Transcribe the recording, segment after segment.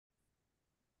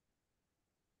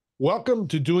Welcome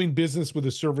to Doing Business with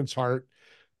a Servant's Heart,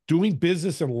 doing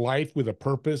business in life with a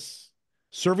purpose,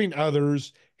 serving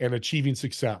others, and achieving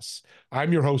success.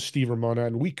 I'm your host, Steve Ramona,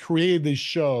 and we created this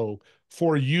show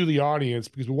for you, the audience,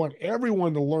 because we want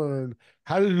everyone to learn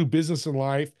how to do business in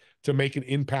life to make an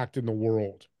impact in the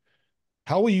world.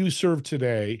 How will you serve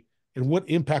today, and what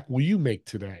impact will you make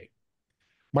today?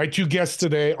 My two guests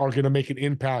today are going to make an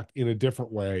impact in a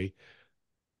different way.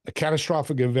 A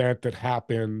catastrophic event that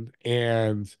happened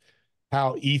and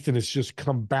how Ethan has just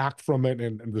come back from it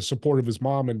and the support of his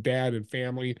mom and dad and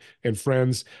family and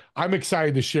friends. I'm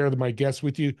excited to share my guests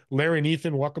with you. Larry and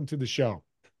Ethan, welcome to the show.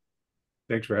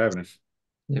 Thanks for having us.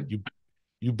 Yep.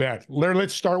 You bet. Larry,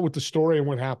 let's start with the story and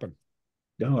what happened.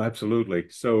 No, absolutely.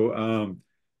 So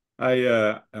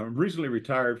I recently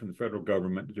retired from the federal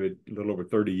government, did a little over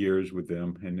 30 years with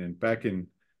them. And then back in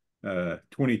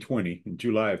 2020, in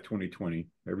July of 2020,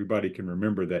 everybody can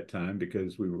remember that time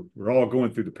because we're all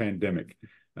going through the pandemic,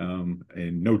 and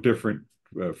no different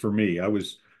for me. I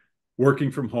was working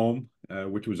from home,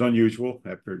 which was unusual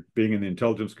after being in the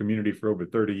intelligence community for over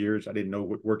 30 years. I didn't know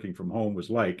what working from home was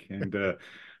like, and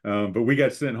but we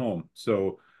got sent home.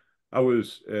 So I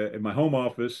was in my home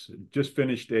office, just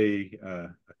finished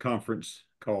a conference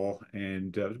call,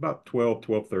 and it was about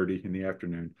 12:30 in the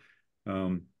afternoon.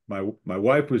 My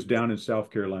wife was down in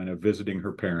South Carolina visiting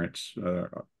her parents.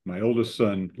 My oldest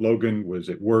son, Logan, was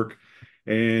at work,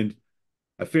 and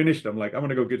I finished. I'm like, I'm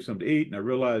going to go get something to eat, and I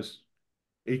realized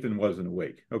Ethan wasn't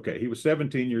awake. Okay, he was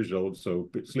 17 years old, so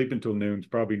sleeping till noon is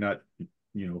probably not,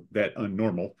 that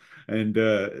unnormal.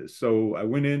 And so I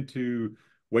went in to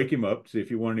wake him up, see if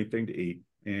he wanted anything to eat.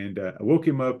 And I woke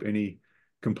him up, and he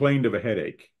complained of a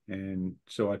headache. And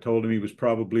so I told him he was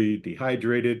probably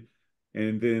dehydrated.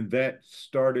 And then that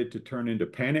started to turn into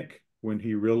panic when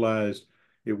he realized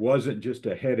it wasn't just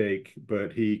a headache,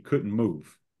 but he couldn't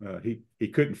move. He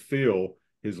couldn't feel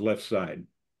his left side.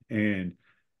 And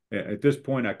at this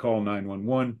point, I call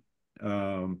 911,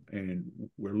 and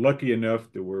we're lucky enough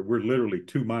that we're literally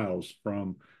 2 miles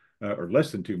from, or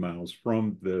less than 2 miles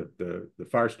from the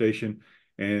fire station,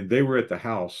 and they were at the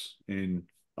house in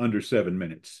under 7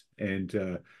 minutes.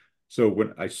 And so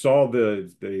when I saw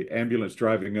the ambulance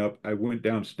driving up, I went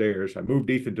downstairs. I moved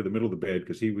Ethan to the middle of the bed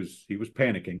because he was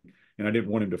panicking, and I didn't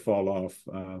want him to fall off.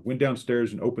 Went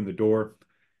downstairs and opened the door,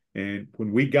 and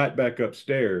when we got back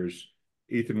upstairs,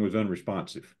 Ethan was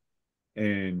unresponsive.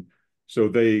 And so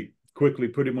they quickly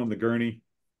put him on the gurney,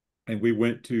 and we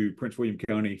went to Prince William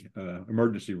County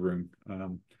emergency room.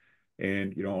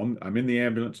 And, I'm in the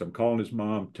ambulance. I'm calling his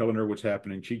mom, telling her what's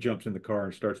happening. She jumps in the car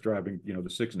and starts driving, the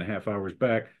 6.5 hours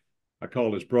back. I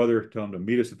call his brother, tell him to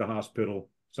meet us at the hospital.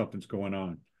 Something's going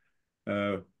on.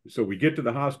 So we get to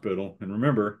the hospital, and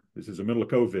remember, this is the middle of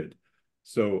COVID,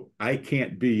 so I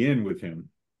can't be in with him.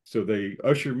 So they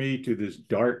usher me to this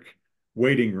dark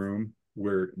waiting room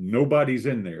where nobody's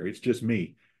in there. It's just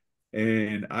me.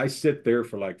 And I sit there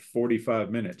for like 45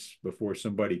 minutes before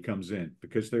somebody comes in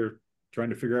because they're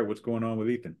trying to figure out what's going on with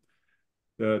Ethan.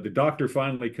 The doctor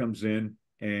finally comes in,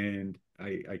 and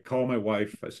I call my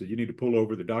wife. I said, you need to pull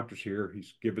over. The doctor's here.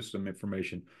 He's give us some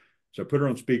information. So I put her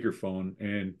on speakerphone,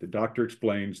 and the doctor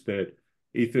explains that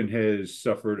Ethan has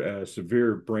suffered a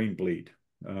severe brain bleed.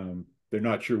 They're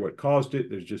not sure what caused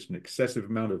it. There's just an excessive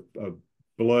amount of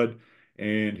blood,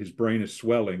 and his brain is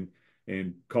swelling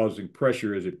and causing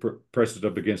pressure as it presses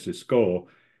up against his skull.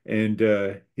 And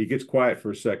he gets quiet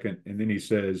for a second, and then he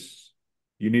says,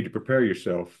 you need to prepare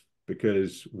yourself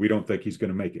because we don't think he's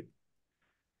going to make it.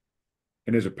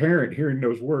 And as a parent, hearing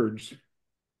those words,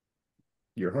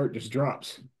 your heart just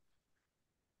drops.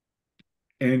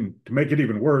 And to make it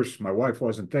even worse, my wife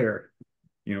wasn't there.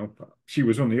 She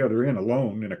was on the other end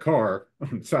alone in a car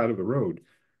on the side of the road.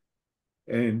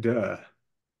 And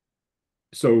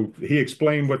so he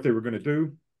explained what they were going to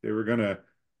do. They were going to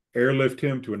airlift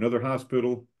him to another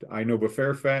hospital, to Inova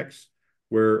Fairfax,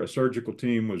 where a surgical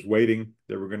team was waiting.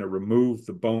 They were going to remove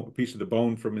the bone, piece of the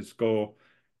bone from his skull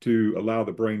to allow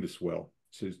the brain to swell.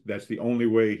 So that's the only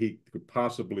way he could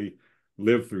possibly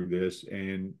live through this.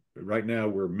 And right now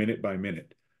we're minute by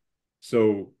minute.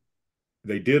 So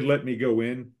they did let me go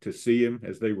in to see him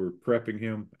as they were prepping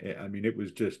him. I mean, it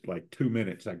was just like 2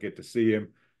 minutes. I get to see him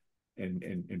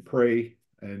and pray.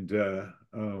 And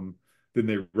then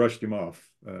they rushed him off.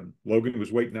 Logan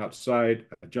was waiting outside.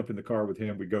 I jump in the car with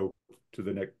him. We go to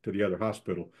the other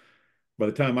hospital. By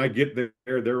the time I get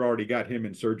there, they're already got him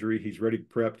in surgery. He's ready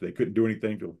prepped. They couldn't do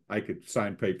anything till I could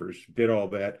sign papers. Did all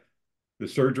that. The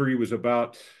surgery was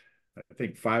about, I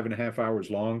think, 5.5 hours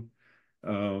long.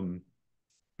 And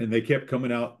they kept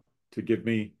coming out to give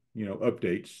me,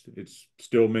 updates. It's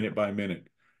still minute by minute.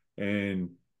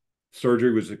 And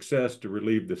Surgery was a success to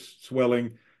relieve the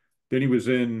swelling. Then he was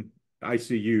in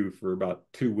ICU for about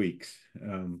 2 weeks,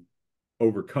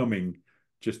 overcoming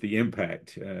just the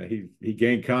impact. He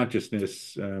gained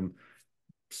consciousness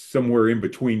somewhere in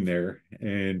between there,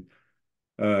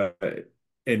 uh,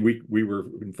 and we were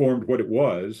informed what it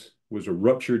was a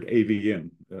ruptured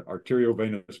AVM,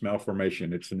 arteriovenous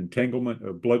malformation. It's an entanglement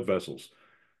of blood vessels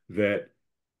that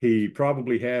he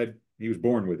probably had. He was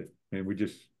born with it, and we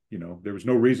just, there was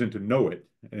no reason to know it.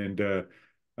 And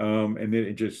then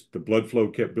it just, the blood flow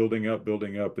kept building up,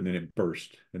 and then it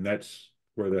burst. And that's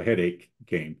where the headache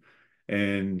came.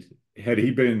 And had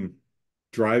he been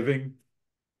driving,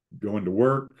 going to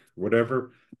work,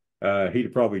 whatever, he'd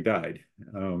have probably died.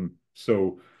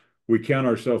 So we count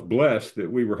ourselves blessed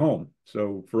that we were home.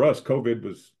 So for us, COVID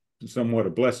was somewhat a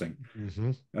blessing.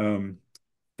 Mm-hmm.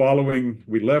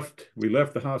 We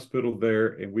left the hospital there,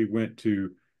 and we went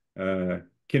to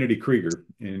Kennedy Krieger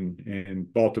in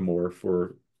Baltimore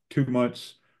for 2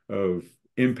 months of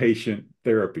inpatient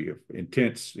therapy, of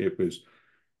intense. It was,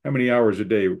 how many hours a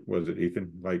day was it,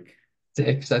 Ethan? Like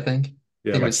 6, I think. I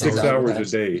Yeah, think it like was six six hours hours a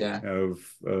max. day Yeah. of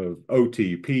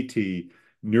OT, PT,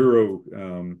 neuro,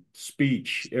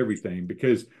 speech, everything,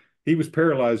 because he was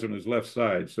paralyzed on his left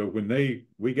side. So when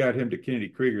we got him to Kennedy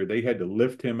Krieger, they had to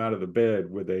lift him out of the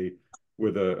bed with a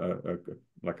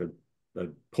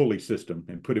pulley system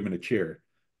and put him in a chair.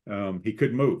 He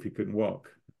couldn't move, he couldn't walk,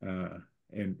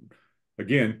 and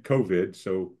again, COVID.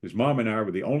 So his mom and I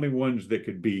were the only ones that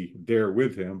could be there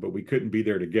with him, but we couldn't be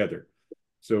there together.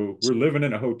 So we're living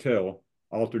in a hotel,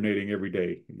 alternating every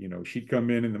day. She'd come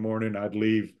in the morning, I'd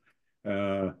leave,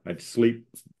 I'd sleep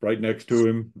right next to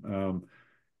him,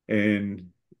 and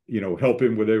help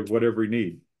him with whatever he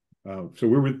need.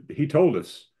 So he told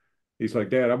us, he's like,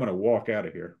 Dad, I'm going to walk out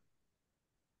of here.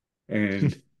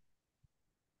 And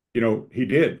he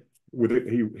did.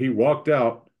 He walked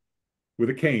out with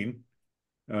a cane,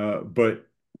 but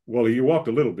well, he walked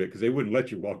a little bit because they wouldn't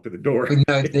let you walk to the door. But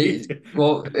no,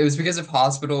 well, it was because of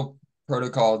hospital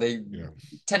protocol. They Yeah.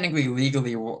 technically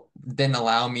legally didn't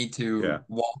allow me Yeah. to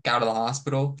walk out of the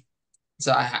hospital.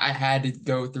 So I had to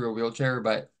go through a wheelchair,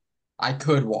 but I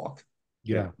could walk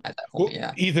Yeah. at that Well, point.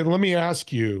 Yeah. Ethan, let me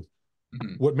ask you,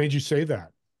 Mhm. what made you say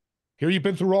that? Here you've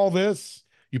been through all this.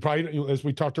 You probably, as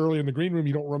we talked earlier in the green room,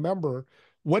 you don't remember.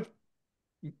 What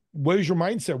is your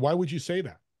mindset? Why would you say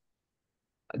that?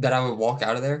 That I would walk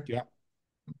out of there. Yeah.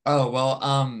 Oh, well,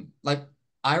 like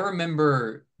I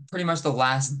remember pretty much the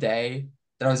last day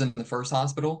that I was in the first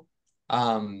hospital.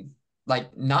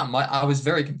 Like not much. I was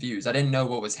very confused. I didn't know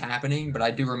what was happening, but Yeah.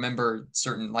 I do remember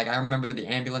certain, like I remember the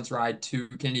ambulance ride to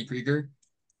Kennedy Krieger.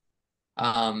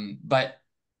 But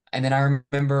and then I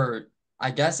remember,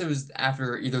 I guess it was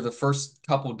after either the first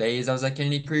couple days I was at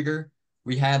Kennedy Krieger,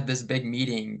 we had this big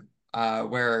meeting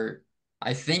where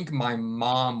I think my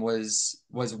mom was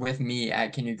with me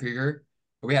at Kennedy Krieger.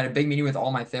 We had a big meeting with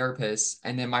all my therapists,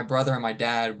 and then my brother and my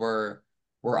dad were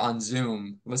on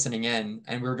Zoom listening in,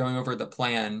 and we were going over the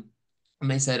plan. And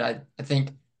they said, I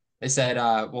think they said,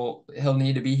 well, he'll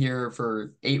need to be here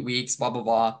for 8 weeks, blah blah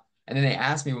blah. And then they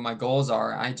asked me what my goals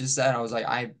are. I just said, I was like,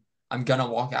 I'm gonna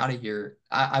walk out of here.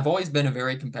 I've always been a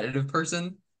very competitive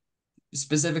person,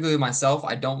 specifically with myself.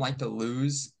 I don't like to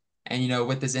lose. And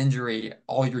with this injury,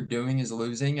 all you're doing is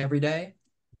losing every day.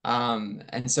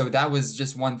 And so that was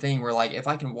just one thing where like if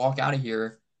I can walk out of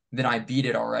here, then I beat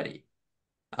it already.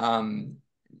 Um,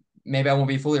 Maybe I won't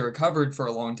be fully recovered for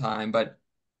a long time, but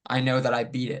I know that I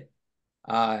beat it.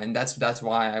 And that's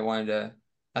why I wanted to,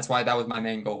 that's why that was my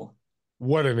main goal.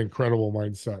 What an incredible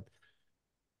mindset.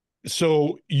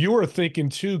 So you were thinking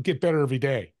to get better every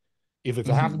day. If it's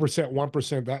a half a Mhm. percent,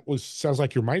 1%, sounds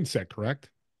like your mindset,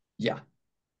 correct? Yeah.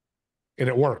 And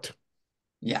it worked.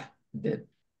 Yeah. Did.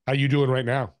 How you doing right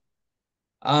now?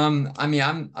 I mean,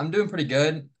 I'm doing pretty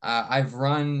good. I've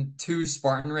run 2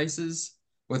 Spartan races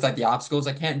with like the obstacles.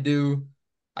 I can't do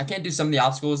some of the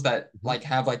obstacles that Mhm. like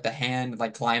have like the hand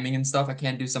like climbing and stuff. I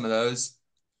can't do some of those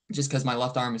just because my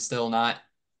left arm is still not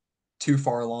too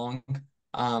far along.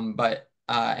 But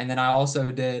and then I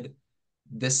also did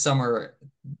this summer.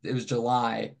 It was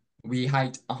July. We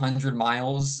hiked 100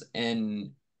 miles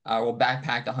in well,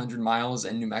 backpacked 100 miles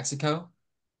in New Mexico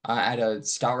at a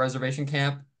scout reservation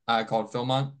camp called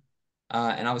Philmont.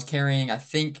 And I was carrying, I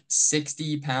think,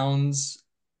 60 pounds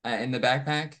in the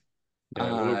backpack. Yeah,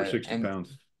 a little over 60 And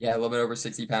pounds. yeah, a little bit over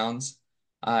 60 pounds.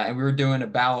 And we were doing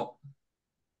about,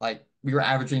 like, we were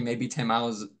averaging maybe 10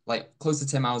 miles, like close to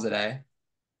 10 miles a day,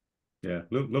 Yeah,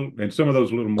 little, and some of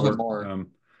those a little a little bit more. more.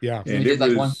 Yeah. And then we And it did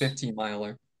like one was 15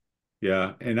 miler.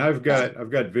 Yeah, and I've Uh,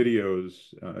 got videos.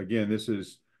 Again, this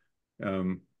is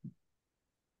um,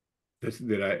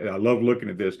 I love looking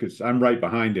at this because I'm right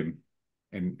behind him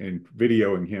and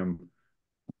videoing him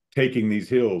taking these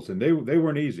hills, and they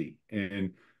weren't easy.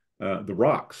 And the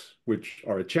rocks, which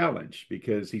are a challenge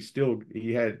because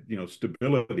he had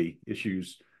stability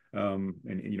issues,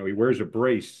 and he wears a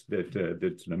brace that's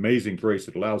an amazing brace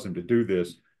that allows him to do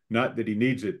this. Not that he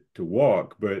needs it to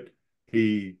walk, but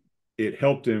he it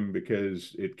helped him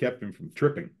because it kept him from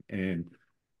tripping. And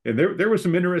there were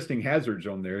some interesting hazards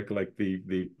on there, like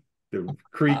the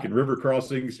creek and river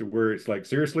crossings where it's like,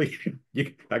 seriously,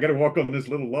 I got to walk on this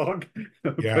little log.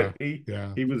 Yeah. But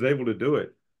Yeah. he was able to do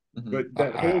it. Mhm. But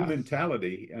that whole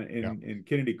mentality Yeah. in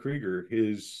Kennedy Krieger,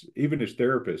 even his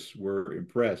therapists were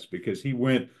impressed because he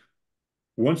went,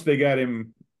 once they got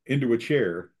him into a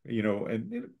chair,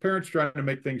 and parents trying to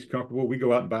make things comfortable, we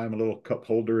go out and buy him a little cup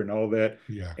holder and all that.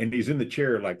 Yeah. And he's in the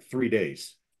chair like 3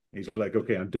 days. He's like,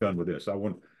 okay, I'm done with this.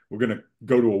 We're going to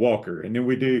go to a walker. And then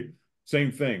we do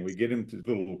same thing. We get him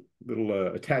to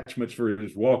little attachments for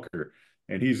his walker.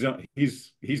 And he's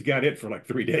got it for like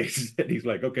 3 days. And he's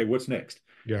like, okay, what's next?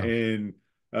 Yeah. And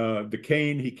the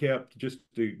cane he kept just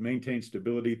to maintain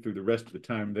stability through the rest of the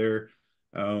time there.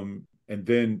 And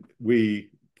then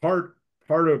part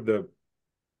of the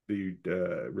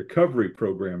recovery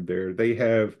program there, they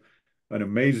have an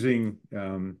amazing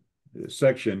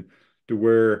section to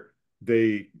where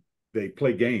they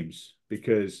play games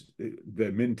because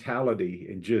the mentality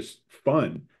and just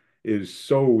fun is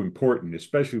so important,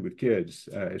 especially with kids,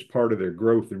 as part of their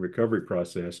growth and recovery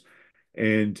process.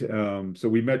 And so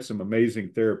we met some amazing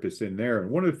therapists in there.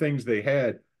 And one of the things they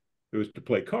had was to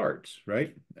play cards,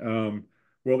 right?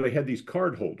 Well, they had these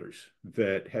card holders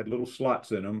that had little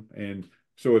slots in them. And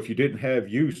so if you didn't have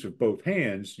use of both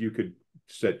hands, you could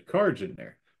set cards in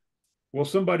there. Well,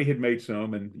 somebody had made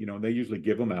some, and they usually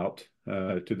give them out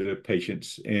to the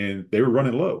patients, and they were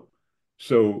running low.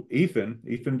 So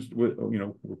Ethan's,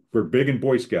 we're big in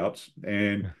Boy Scouts,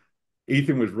 and Yeah.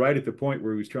 Ethan was right at the point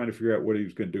where he was trying to figure out what he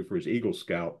was going to do for his Eagle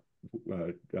Scout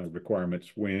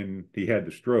requirements when he had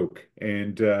the stroke,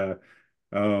 and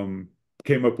um,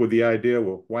 came up with the idea,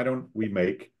 well, why don't we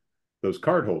make those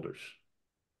card holders?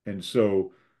 And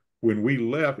so when we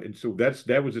left, and so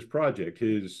that was his project.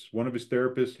 One of his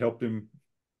therapists helped him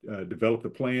develop the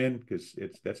plan because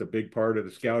that's a big part of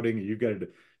the scouting. You got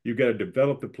to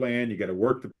develop the plan, you got to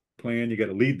work the plan, you got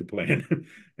to lead the plan,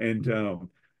 and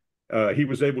he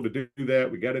was able to do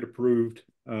that. We got it approved.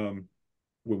 When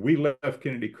we left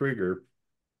Kennedy Krieger,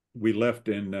 we left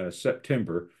in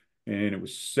September, and it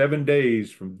was 7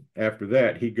 days from after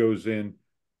that he goes in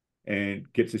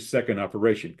and gets his second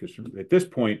operation because at this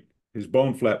point his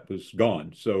bone flap was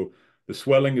gone, so the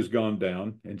swelling has gone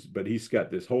down, but he's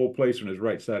got this whole place on his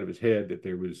right side of his head that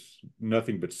there was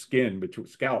nothing but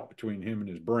scalp between him and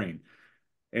his brain.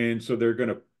 And so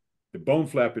the bone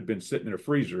flap had been sitting in a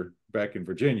freezer back in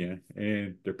Virginia,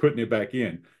 and they're putting it back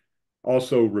in,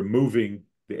 also removing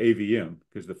the AVM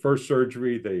because the first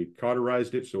surgery they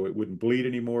cauterized it so it wouldn't bleed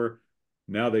anymore.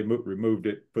 Now they removed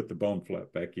it, put the bone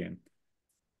flap back in.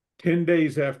 10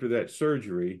 days after that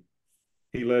surgery,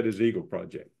 he led his Eagle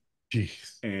project.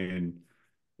 Jeez. And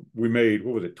we made,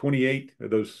 what was it, 28 of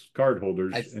those card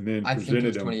holders, and then I think it presented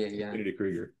was them 28, to yeah. Kennedy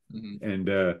Krieger. Mm-hmm.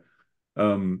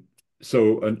 And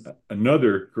so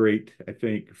another great, I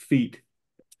think, feat.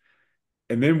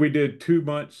 And then we did 2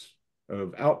 months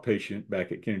of outpatient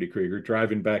back at Kennedy Krieger,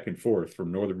 driving back and forth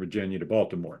from Northern Virginia to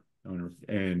Baltimore.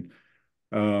 And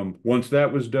once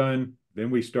that was done, then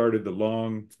we started the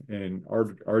long and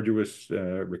arduous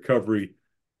recovery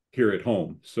here at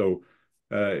home. So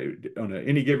on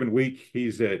any given week,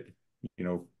 he's at,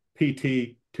 PT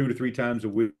 2 to 3 times a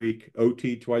week,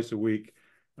 OT twice a week.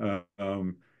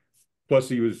 Plus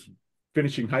he was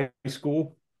finishing high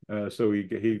school. So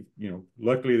he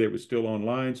luckily they was still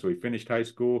online. So he finished high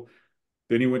school.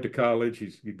 Then he went to college.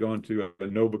 He'd gone to a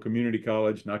Nova Community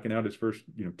College, knocking out his first,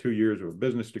 2 years of a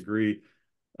business degree,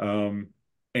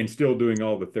 and still doing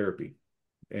all the therapy.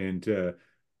 And,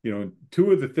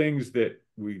 two of the things that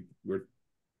we were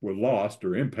lost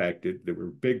or impacted that were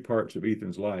big parts of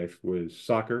Ethan's life was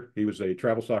soccer. He was a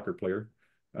travel soccer player,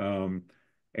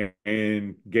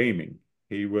 and gaming.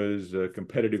 He was a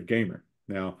competitive gamer.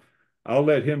 Now, I'll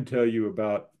let him tell you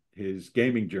about his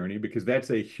gaming journey because that's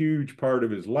a huge part of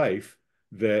his life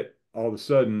that all of a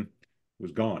sudden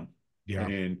was gone. Yeah.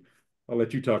 And I'll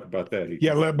let you talk about that, Ethan.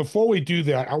 Yeah. Before we do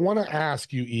that, I want to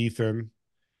ask you, Ethan,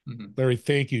 Larry,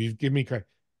 thank you. You've given me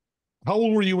how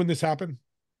old were you when this happened?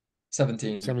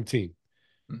 17. 17.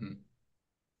 Mm-hmm.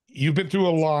 You've been through a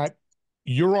lot.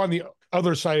 You're on the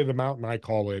other side of the mountain, I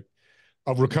call it,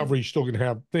 of recovery. You're still going to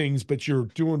have things, but you're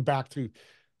doing back to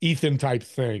Ethan type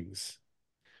things.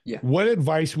 Yeah. What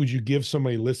advice would you give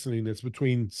somebody listening that's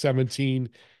between 17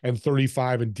 and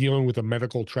 35 and dealing with a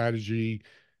medical tragedy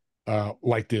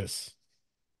like this?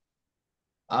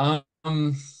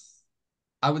 Um,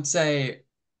 I would say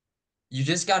you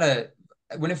just gotta,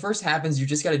 when it first happens, you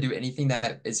just gotta do anything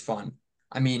that is fun.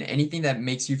 I mean, anything that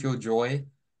makes you feel joy.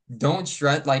 Don't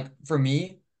stress. Like for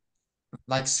me,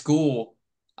 like school,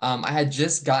 I had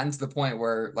just gotten to the point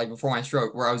where, like before my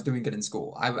stroke, where I was doing good in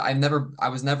school. I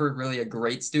was never really a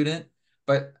great student,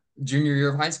 but junior year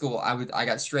of high school, I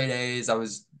got straight A's. I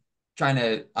was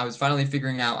finally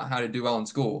figuring out how to do well in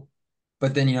school.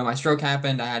 But then, my stroke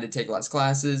happened. I had to take less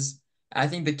classes. And I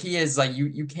think the key is like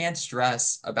you can't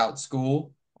stress about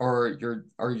school or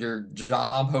your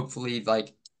job. Hopefully,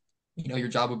 like, your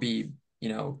job would be,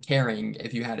 caring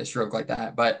if you had a stroke like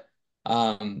that. But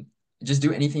um, just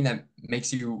do anything that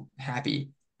makes you happy.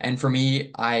 And for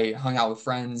me, I hung out with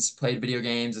friends, played video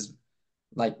games,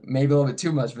 like maybe a little bit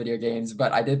too much video games,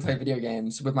 but I did play video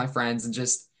games with my friends and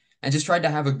just tried to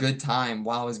have a good time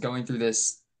while I was going through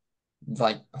this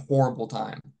like horrible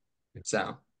time.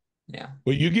 So, yeah.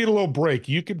 Well, you get a little break.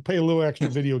 You can play a little extra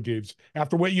video games.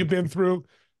 After what you've been through,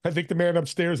 I think the man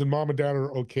upstairs and mom and dad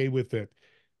are okay with it.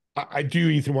 I do,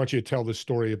 Ethan, want you to tell the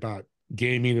story about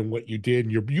gaming and what you did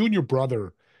and you and your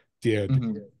brother did.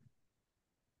 Mhm.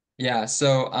 Yeah,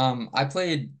 so I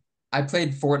played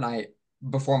Fortnite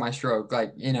before my stroke.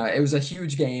 Like, it was a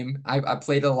huge game. I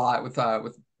played a lot with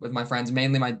my friends,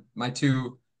 mainly my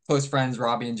two close friends,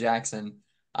 Robbie and Jackson.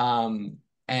 Um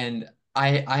and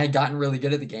I had gotten really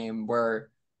good at the game where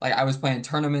like I was playing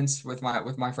tournaments with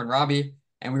my friend Robbie,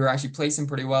 and we were actually placing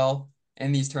pretty well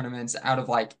in these tournaments out of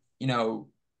like,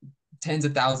 tens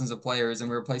of thousands of players, and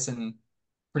we were placing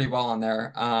pretty well on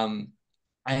there.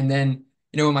 And then,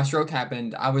 when my stroke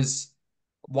happened, I was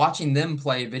watching them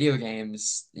play video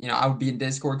games. I would be in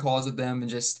Discord calls with them and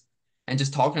just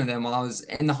talking to them while I was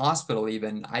in the hospital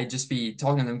even. I'd just be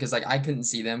talking to them because like I couldn't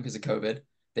see them because of COVID.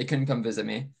 They couldn't come visit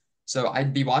me. So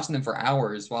I'd be watching them for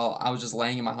hours while I was just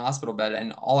laying in my hospital bed,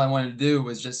 and all I wanted to do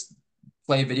was just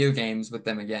play video games with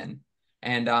them again.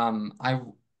 And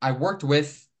I worked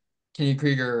with Kennedy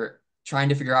Krieger trying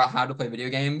to figure out how to play video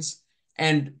games.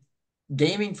 And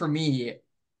gaming for me,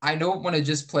 I don't want to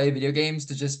just play video games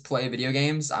to just play video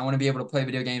games. I want to be able to play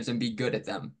video games and be good at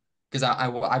them because I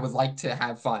would like to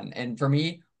have fun. And for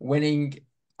me, winning,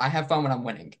 I have fun when I'm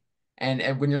winning.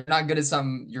 And when you're not good at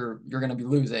something, you're going to be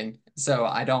losing. So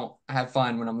I don't have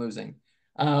fun when I'm losing.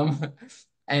 Um,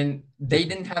 and they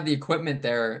didn't have the equipment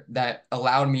there that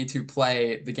allowed me to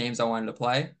play the games I wanted to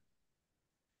play.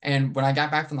 And when I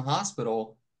got back from the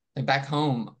hospital, like back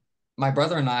home, my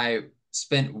brother and I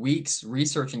spent weeks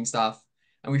researching stuff,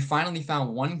 and we finally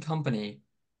found one company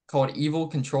called Evil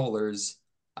Controllers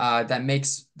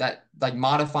that like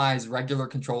modifies regular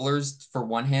controllers for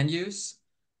one hand use.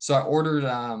 So I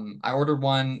ordered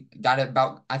one, got it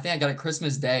about I think I got it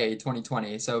Christmas Day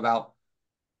 2020, so about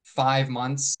 5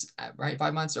 months, right?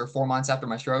 5 months or 4 months after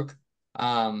my stroke.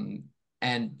 Um,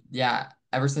 and yeah,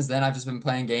 ever since then, I've just been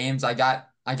playing games. I got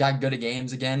good at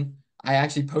games again. I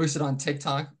actually posted on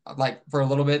TikTok like for a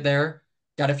little bit there.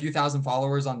 Got a few thousand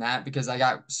followers on that because I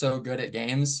got so good at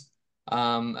games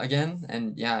again.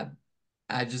 And yeah,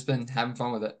 I've just been having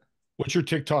fun with it. What's your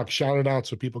TikTok? Shout it out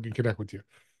so people can connect with you.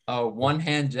 Oh, one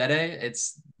hand Jede.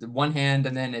 It's the one hand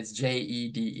and then it's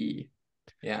Jede.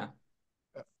 Yeah.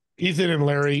 Ethan and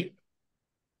Larry,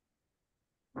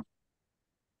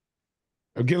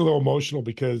 I'm getting a little emotional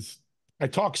because I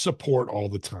talk support all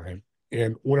the time.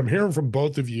 And what I'm hearing from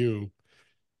both of you,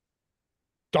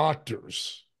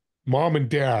 doctors, mom and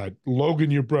dad,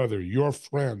 Logan, your brother, your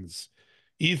friends,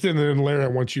 Ethan and Larry, I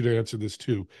want you to answer this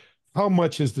too. How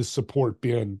much has this support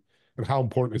been and how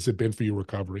important has it been for your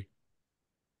recovery?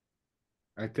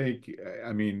 I think,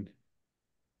 I mean,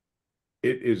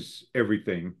 it is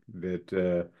everything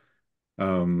that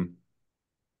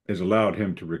has allowed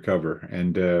him to recover.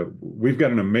 And we've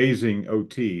got an amazing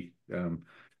OT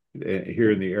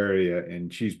here in the area,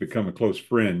 and she's become a close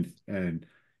friend. And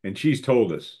she's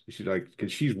told us, she's like,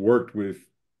 because she's worked with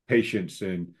patients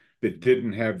and that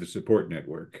didn't have the support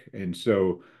network, and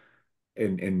so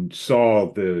and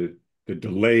saw the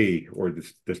delay or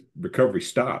the recovery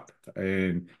stop.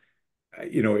 And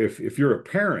if you're a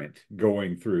parent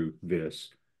going through this,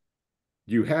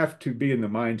 you have to be in the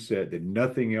mindset that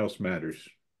nothing else matters.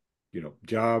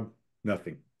 Job,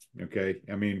 nothing. Okay.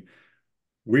 I mean,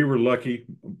 we were lucky.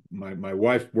 My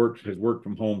wife has worked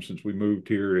from home since we moved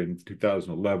here in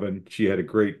 2011. She had a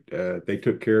great, they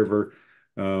took care of her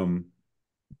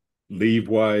leave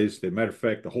wise. As a matter of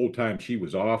fact, the whole time she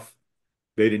was off,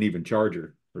 they didn't even charge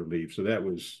her for leave. So that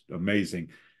was amazing.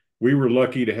 we were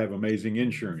lucky to have amazing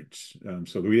insurance,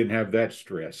 so we didn't have that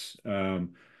stress.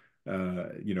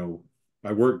 You know,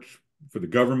 I worked for the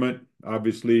government,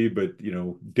 obviously, but you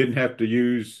know, didn't have to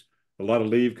use a lot of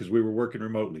leave because we were working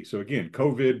remotely. So again,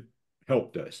 COVID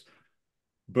helped us.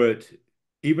 But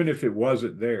even if it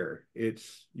wasn't there,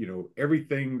 it's, you know,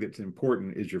 everything that's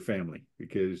important is your family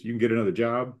because you can get another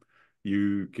job,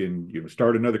 you can, you know,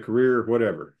 start another career,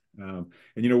 whatever. And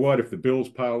you know what? If the bills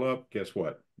pile up, guess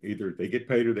what? Either they get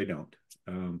paid or they don't.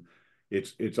 Um,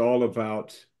 it's all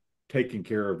about taking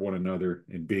care of one another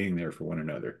and being there for one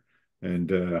another.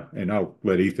 And I'll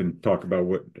let Ethan talk about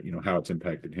what, you know, how it's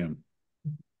impacted him.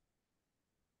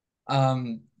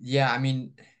 Yeah, I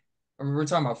mean, we're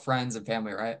talking about friends and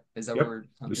family, right? Is that what Yep. we're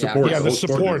The yeah, support, okay. Yeah, the the whole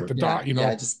support support, the network. dot, Yeah, you yeah,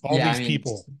 know, just all yeah, I these mean,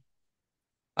 people.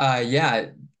 yeah,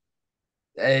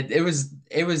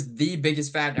 it was the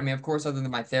biggest factor. I mean, of course, other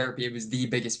than my therapy, it was the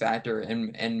biggest factor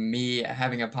in me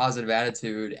having a positive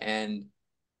attitude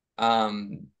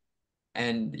um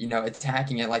and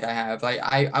attacking it like I have. Like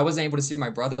I wasn't able to see my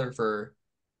brother for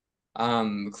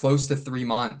close to 3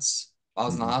 months while I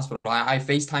was in the Mhm. hospital. I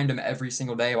FaceTimed him every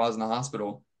single day while I was in the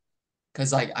hospital.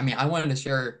 Because like I mean I wanted to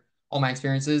share all my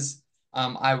experiences.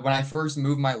 I when I first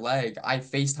moved my leg, I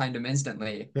FaceTimed him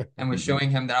instantly and was Mhm. showing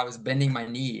him that I was bending my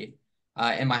knee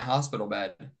in my hospital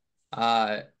bed.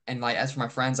 And like as for my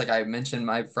friends, like I mentioned,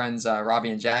 my friends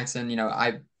Robbie and Jackson,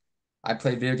 I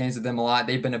played video games with them a lot.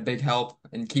 They've been a big help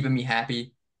in keeping me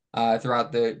happy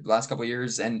throughout the last couple of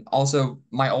years. And also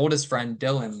my oldest friend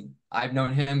Dylan, I've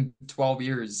known him 12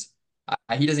 years.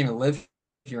 He doesn't even live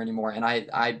here anymore, and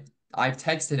I've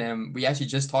texted him. We actually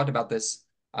just talked about this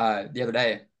the other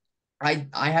day. I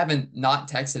haven't not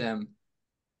texted him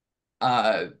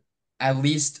uh at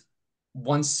least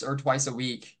once or twice a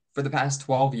week for the past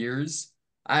 12 years.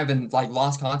 I haven't like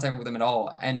lost contact with him at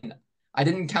all. And I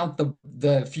didn't count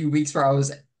the few weeks where I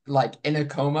was like in a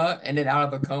coma, in and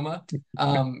out of a coma.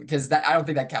 Because that I don't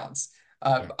think that counts.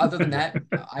 Yeah. Other than Yeah.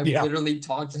 that, I've Yeah. literally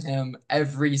talked to him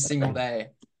every single day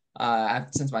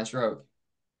since my stroke.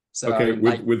 Okay, So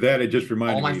like with that, it just all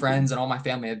reminded my me, Ethan. friends and all my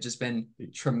family have just been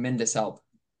tremendous help.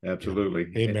 Yeah.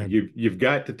 Absolutely. Amen. You've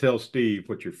got to tell Steve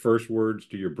what your first words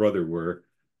to your brother were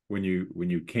when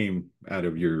you came out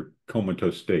of your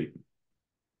comatose state.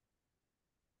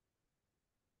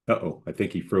 Uh-oh, I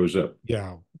think he froze up.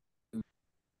 Yeah.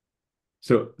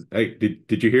 So, hey,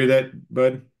 did you hear that,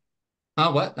 bud?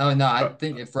 Oh, what? Oh, no, I Uh,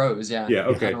 think it froze. Yeah. yeah, I Yeah.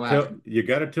 don't okay. know what happened. You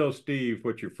got to tell Steve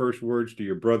what your first words to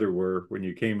your brother were when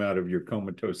you came out of your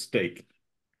comatose state.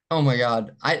 Oh my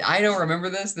God. I don't remember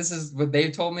this. This is what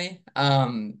they told me.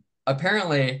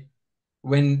 Apparently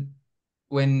when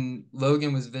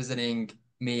Logan was visiting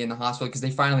me in the hospital, because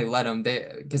they finally let him,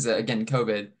 because again,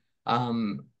 COVID.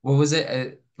 What was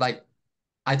it? Like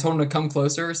I told him to come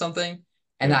closer or something.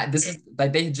 And Yeah. this is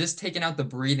like they had just taken out the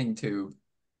breathing tube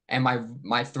and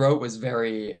my throat was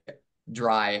very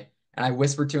dry. And I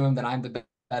whispered to him that I'm the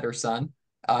better son.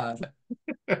 Uh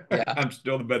yeah. I'm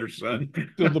still the better son.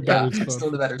 Still the Yeah, better I'm stuff.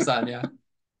 still the better son, yeah.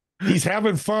 He's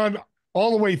having fun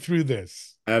all the way through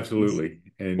this. Absolutely.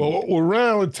 And Well, we're running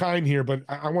out of time here, but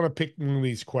I want to pick one of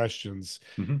these questions.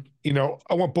 mhm. You know,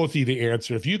 I want both of you to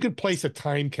answer. If you could place a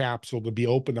time capsule to be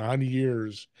opened 100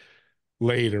 years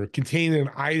later, containing an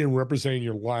item representing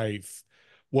your life,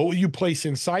 what will you place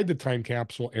inside the time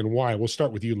capsule and why? We'll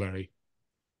start with you, Larry.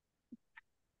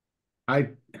 I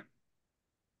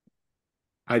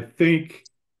I think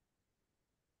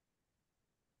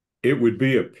it would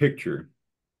be a picture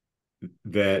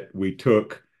that we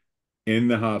took in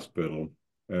the hospital,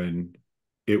 and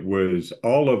it was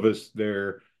all of us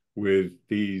there with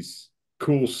these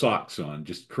cool socks on,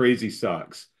 just crazy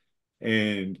socks.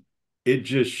 And it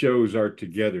just shows our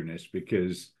togetherness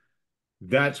because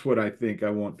that's what I think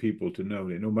I want people to know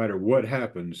that no matter what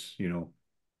happens, you know,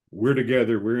 we're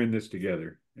together, we're in this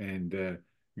together. And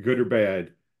good or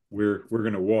bad, we're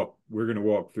gonna walk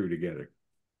through together.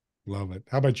 Love it.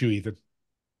 How about you, Ethan?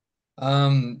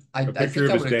 A I picture think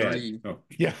of I his would dad. agree. Oh,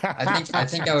 I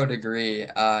think I would agree.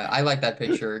 I like that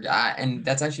picture. And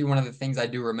that's actually one of the things I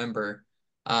do remember.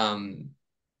 Um,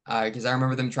 because I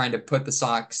remember them trying to put the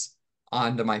socks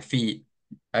onto my feet.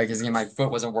 Because again, my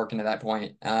foot wasn't working at that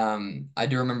point. I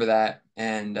do remember that.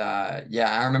 And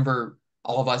yeah, I remember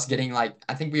all of us getting like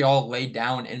I think we all laid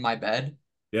down in my bed.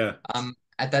 yeah.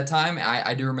 At that time,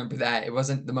 I do remember that it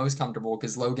wasn't the most comfortable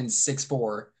because Logan's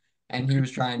 6'4" and he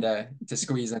was trying to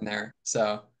squeeze in there.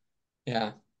 So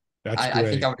yeah, That's I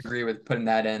think I great. would agree with putting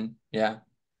that in. Yeah.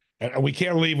 And we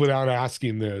can't leave without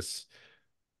asking this.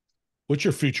 What's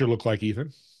your future look like,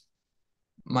 Ethan?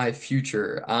 My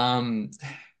future.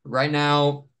 Right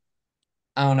now,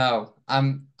 I don't know.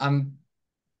 I'm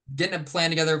getting a plan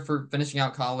together for finishing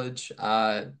out college.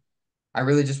 I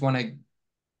really just want to,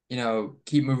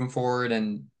 keep moving forward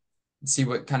and see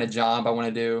what kind of job I want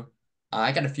to do.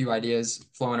 I got a few ideas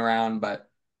flowing around, but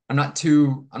I'm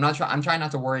trying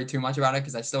not to worry too much about it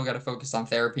because I still got to focus on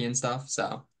therapy and stuff.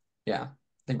 So yeah,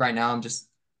 I think right now I'm just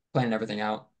planning everything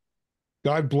out.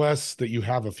 God bless that you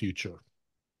have a future.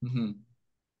 Hmm.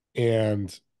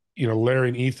 And, Larry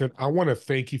and Ethan, I want to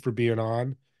thank you for being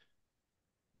on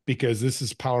because this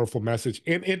is a powerful message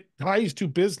and it ties to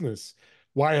business.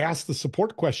 Why I asked the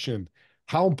support question,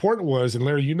 how important it was, and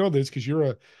Larry, you know this because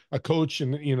you're a coach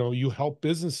and, you help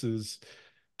businesses.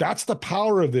 That's the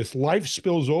power of this. Life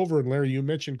spills over. And Larry, you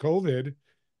mentioned COVID.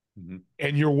 Mm-hmm.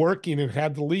 And you're working and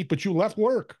had to leave, but you left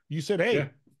work. You said, Yeah. hey,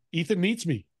 Ethan needs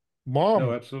me. No,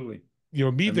 Mom, absolutely. be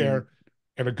I mean, there.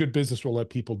 And a good business will let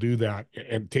people do that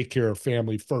and take care of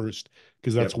family first,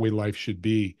 because that's yep. the way life should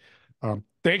be.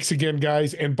 Thanks again,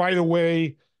 guys. And by the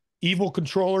way, Evil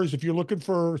Controllers, if you're looking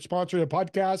for sponsoring a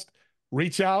podcast,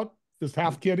 reach out. Just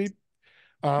half kidding.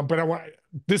 But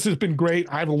this has been great.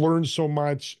 I've learned so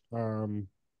much.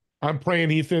 I'm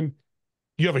praying, Ethan,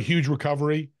 you have a huge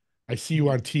recovery. I see you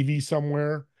on TV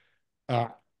somewhere. Uh,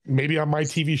 Maybe on my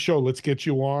TV show, let's get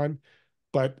you on.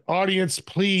 But audience,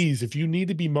 please, if you need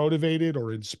to be motivated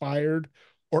or inspired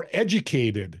or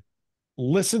educated,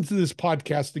 listen to this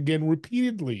podcast again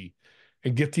repeatedly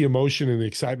and get the emotion and the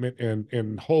excitement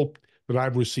and hope that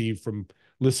I've received from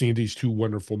listening to these two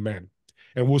wonderful men.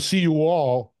 And we'll see you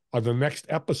all on the next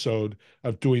episode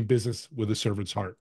of Doing Business with a Servant's Heart.